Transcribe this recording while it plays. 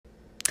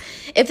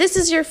If this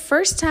is your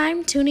first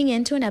time tuning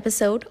in to an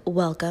episode,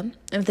 welcome.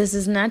 If this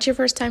is not your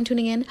first time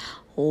tuning in,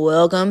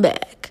 welcome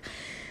back.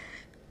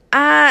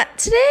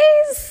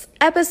 Today's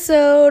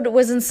episode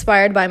was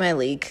inspired by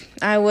Myleik.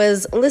 I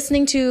was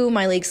listening to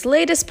Myleik's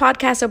latest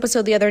podcast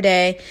episode the other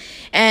day,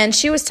 and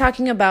she was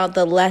talking about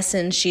the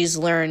lessons she's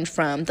learned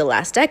from the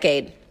last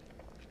decade.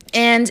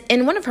 And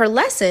in one of her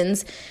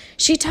lessons,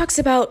 she talks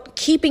about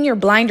keeping your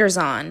blinders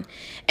on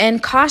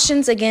and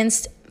cautions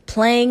against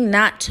playing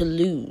not to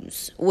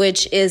lose,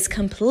 which is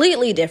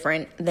completely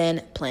different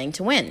than playing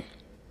to win.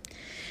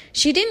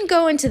 She didn't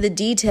go into the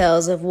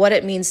details of what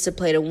it means to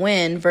play to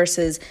win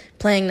versus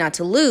playing not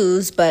to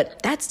lose,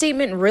 but that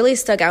statement really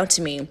stuck out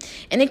to me,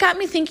 and it got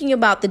me thinking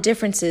about the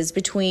differences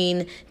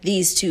between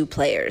these two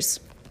players.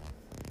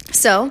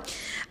 So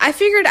I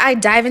figured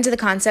I'd dive into the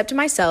concept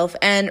myself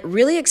and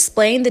really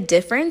explain the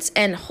difference,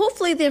 and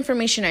hopefully the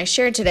information I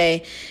shared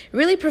today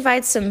really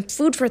provides some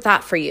food for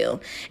thought for you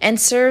and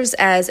serves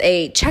as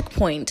a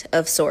checkpoint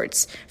of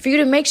sorts for you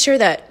to make sure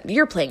that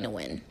you're playing to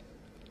win.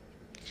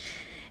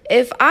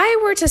 If I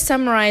were to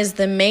summarize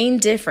the main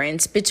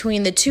difference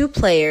between the two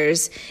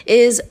players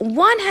is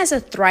one has a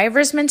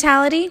thriver's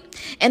mentality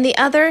and the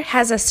other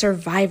has a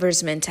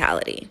survivor's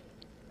mentality.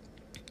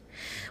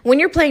 When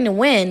you're playing to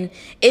win,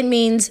 it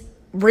means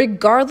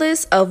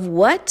regardless of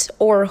what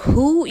or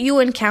who you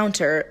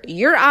encounter,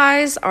 your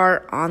eyes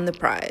are on the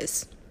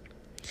prize.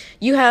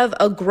 You have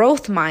a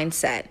growth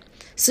mindset,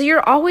 so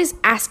you're always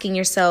asking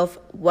yourself,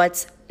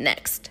 what's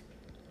next?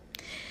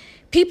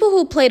 People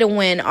who play to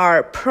win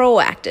are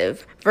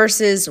proactive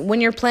versus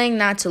when you're playing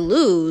not to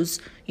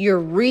lose, you're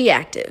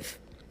reactive.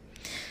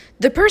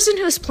 The person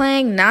who's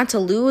playing not to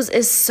lose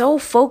is so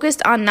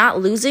focused on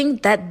not losing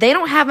that they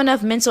don't have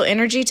enough mental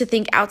energy to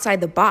think outside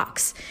the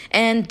box,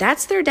 and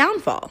that's their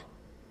downfall.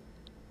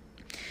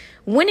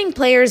 Winning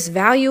players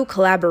value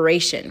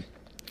collaboration.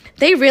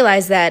 They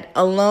realize that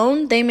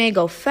alone they may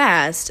go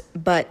fast,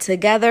 but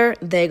together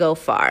they go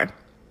far.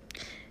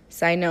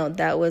 Side note,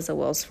 that was a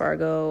Wells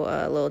Fargo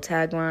little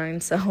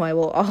tagline, so I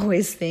will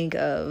always think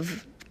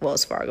of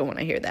Wells Fargo when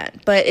I hear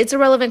that. But it's a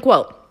relevant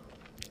quote.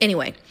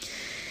 Anyway,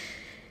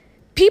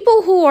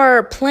 people who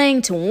are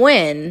playing to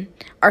win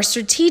are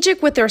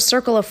strategic with their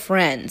circle of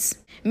friends,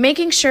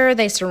 making sure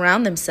they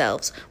surround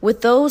themselves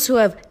with those who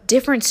have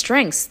different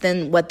strengths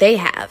than what they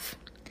have.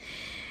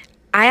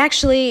 I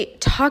actually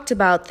talked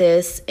about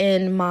this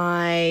in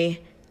my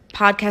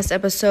podcast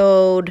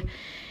episode.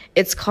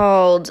 It's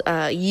called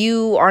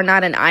You Are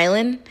Not an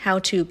Island, How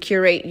to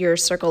Curate Your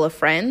Circle of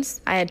Friends.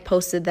 I had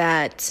posted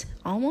that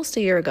almost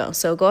a year ago,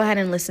 so go ahead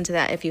and listen to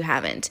that if you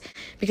haven't,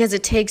 because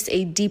it takes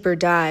a deeper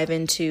dive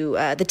into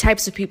the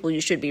types of people you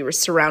should be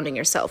surrounding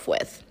yourself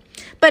with.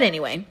 But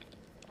anyway,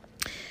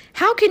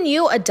 how can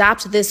you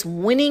adopt this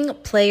winning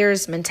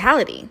player's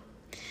mentality?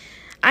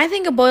 I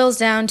think it boils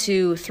down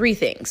to three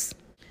things.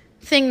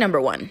 Thing number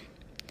one,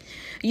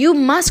 you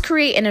must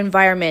create an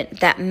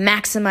environment that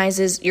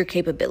maximizes your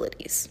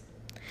capabilities.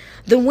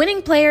 The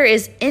winning player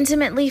is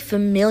intimately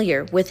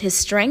familiar with his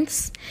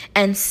strengths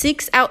and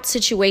seeks out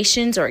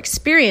situations or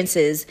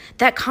experiences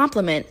that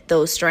complement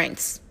those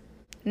strengths.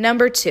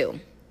 Number two,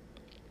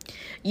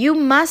 you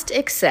must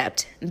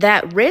accept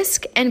that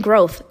risk and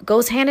growth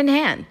goes hand in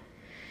hand.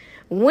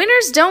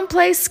 Winners don't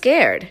play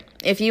scared.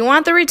 If you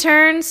want the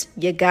returns,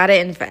 you gotta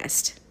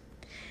invest.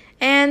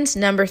 And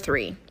number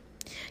three,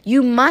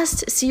 you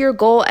must see your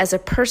goal as a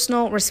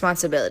personal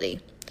responsibility.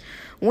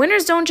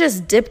 Winners don't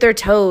just dip their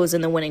toes in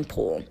the winning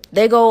pool.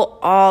 They go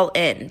all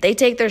in. They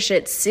take their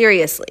shit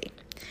seriously.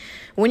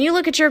 When you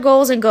look at your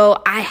goals and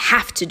go, I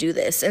have to do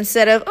this,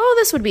 instead of, oh,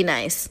 this would be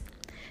nice,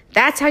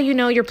 that's how you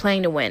know you're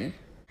playing to win.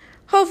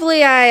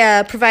 Hopefully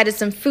I provided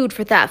some food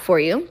for thought for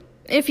you.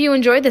 If you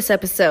enjoyed this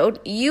episode,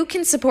 you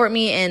can support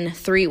me in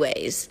three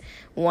ways.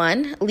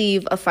 1,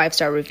 leave a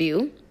 5-star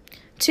review.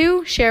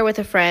 2, share with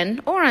a friend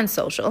or on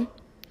social.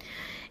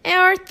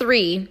 Or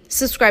 3,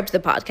 subscribe to the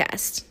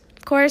podcast.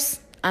 Of course,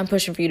 I'm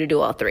pushing for you to do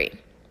all three.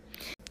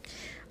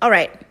 All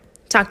right,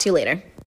 talk to you later.